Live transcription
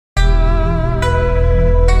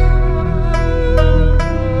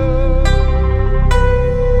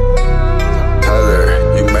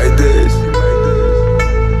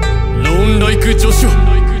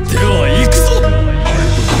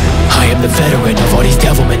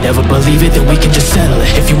believe it, then we can just settle it.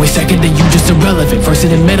 If you ain't second, then you just irrelevant. First in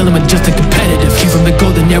the middle, I'm just a competitive. Came from the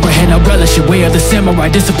golden era and I relish it. Way of the samurai,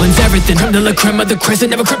 disciplines everything. Creme de la creme of the crescent,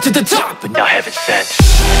 never crept to the top, but now heaven sent.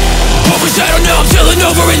 Overshadowed, now I'm chilling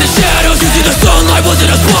over in the shadows. You see the sunlight, wasn't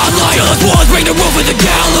a spotlight. Jealous walls break the roof of the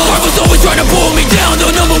gallows. Marvel's always trying to pull me down,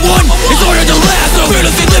 though number one, it's harder to last. So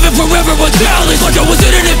fearlessly living forever a challenge, like I was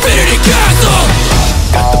in an infinity castle.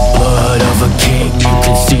 Got the blood of a king, you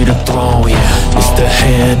can see the throne, yeah. It's the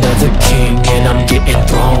hand of the king, and I'm getting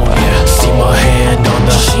thrown, yeah. See my hand on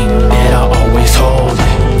the king that I always hold.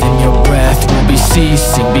 Then your breath will be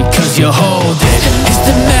ceasing because you hold it. It's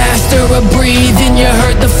the master of breathing, you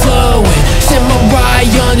heard the flowing. Samurai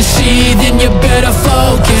unsheathing, you better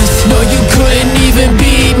focus. No, you couldn't even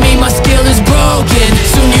beat me, my skill is broken.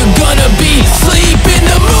 Soon you're gonna be sleeping,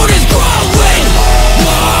 the moon is growing.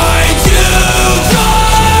 Why'd you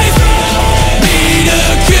drive me to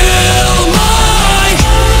kill my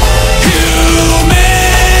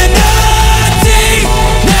humanity?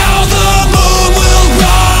 Now the moon will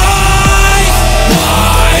rise.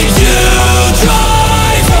 Why'd you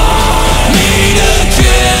drive me to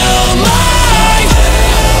kill my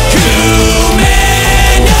humanity?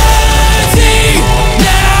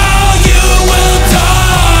 Now you will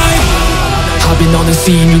die. I've been on the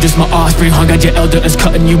scene, you just my offspring. Hung got your elder is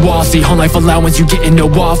cutting you off. See, on life allowance, you getting no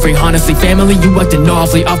offering. Honestly, family, you acting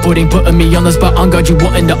awfully off-putting, putting me on the spot. On guard, you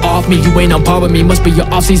wanting to off me. You ain't on par with me, must be your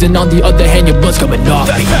off-season. On the other hand, your blood's coming off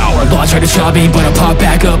me. Law tried to shot me, but I pop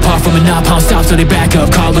back up. Pop from a 9-pound stop, so they back up.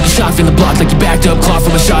 Call looking shot, feeling blocked like you backed up. Claw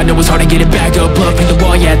from a shot, know it's hard to get it back up. Blood paint the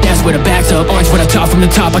wall, yeah, that's where the back's up. Orange when I talk from the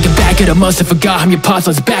top, I can back it up. Must have forgot I'm your pops,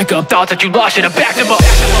 let's back up. Thoughts that you lost, should've backed them up.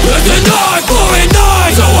 It's a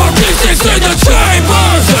 949, so our physics in the chamber,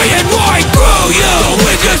 saying right through you. The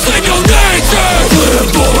weakest in your nature.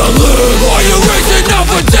 Live for a live, are you racing up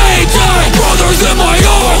for danger?